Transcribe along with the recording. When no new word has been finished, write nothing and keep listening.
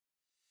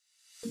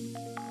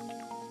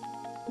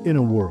In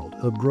a world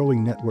of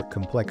growing network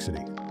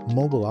complexity,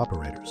 mobile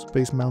operators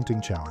face mounting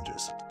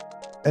challenges.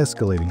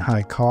 Escalating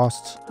high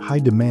costs, high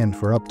demand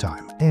for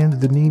uptime, and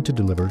the need to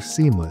deliver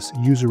seamless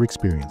user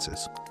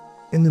experiences.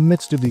 In the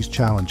midst of these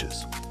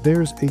challenges,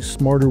 there's a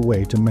smarter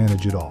way to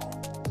manage it all.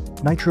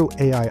 NITRO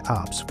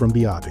AIOps from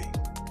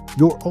VIAVI,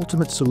 your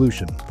ultimate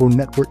solution for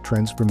network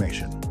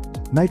transformation.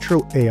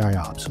 NITRO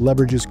AIOps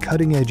leverages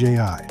cutting-edge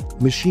AI,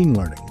 machine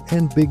learning,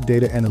 and big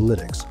data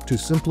analytics to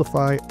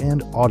simplify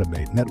and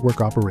automate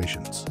network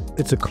operations.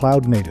 It's a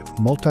cloud-native,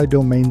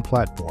 multi-domain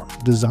platform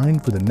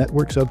designed for the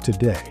networks of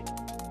today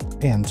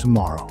and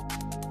tomorrow.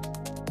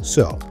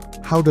 So,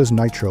 how does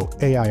NITRO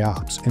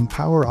AIOps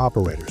empower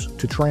operators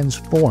to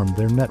transform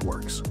their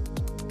networks?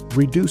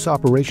 Reduce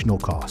operational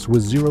costs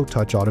with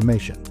zero-touch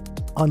automation.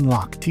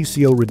 Unlock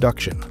TCO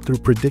reduction through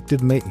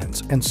predictive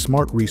maintenance and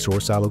smart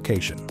resource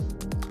allocation.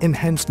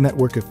 Enhance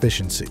network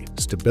efficiency,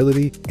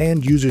 stability,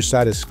 and user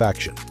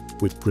satisfaction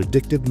with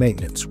predictive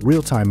maintenance,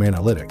 real-time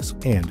analytics,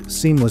 and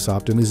seamless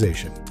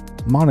optimization.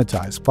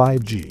 Monetize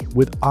 5G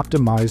with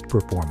optimized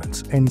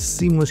performance and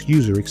seamless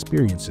user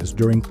experiences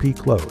during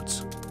peak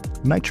loads.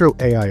 NITRO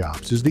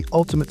AIOps is the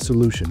ultimate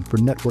solution for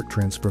network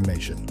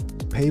transformation,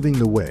 paving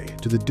the way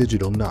to the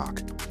digital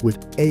NOC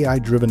with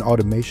AI-driven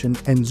automation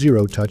and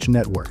zero-touch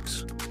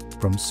networks.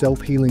 From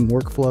self-healing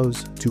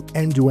workflows to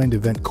end-to-end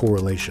event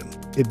correlation,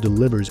 it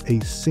delivers a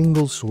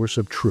single source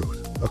of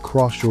truth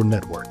across your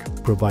network,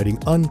 providing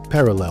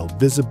unparalleled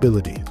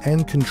visibility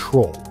and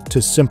control to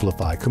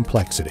simplify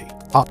complexity,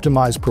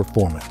 optimize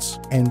performance,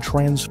 and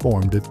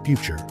transform the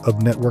future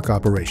of network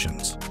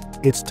operations.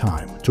 It's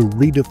time to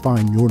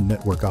redefine your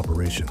network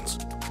operations.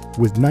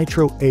 With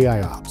NITRO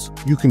AIOps,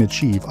 you can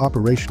achieve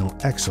operational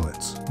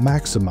excellence,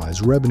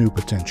 maximize revenue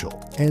potential,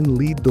 and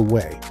lead the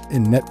way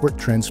in network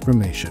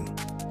transformation.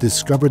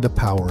 Discover the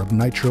power of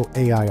NITRO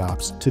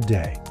AIOps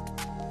today.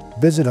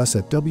 Visit us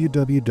at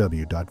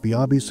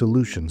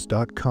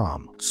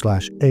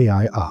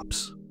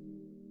www.viavisolutions.com/AIOps.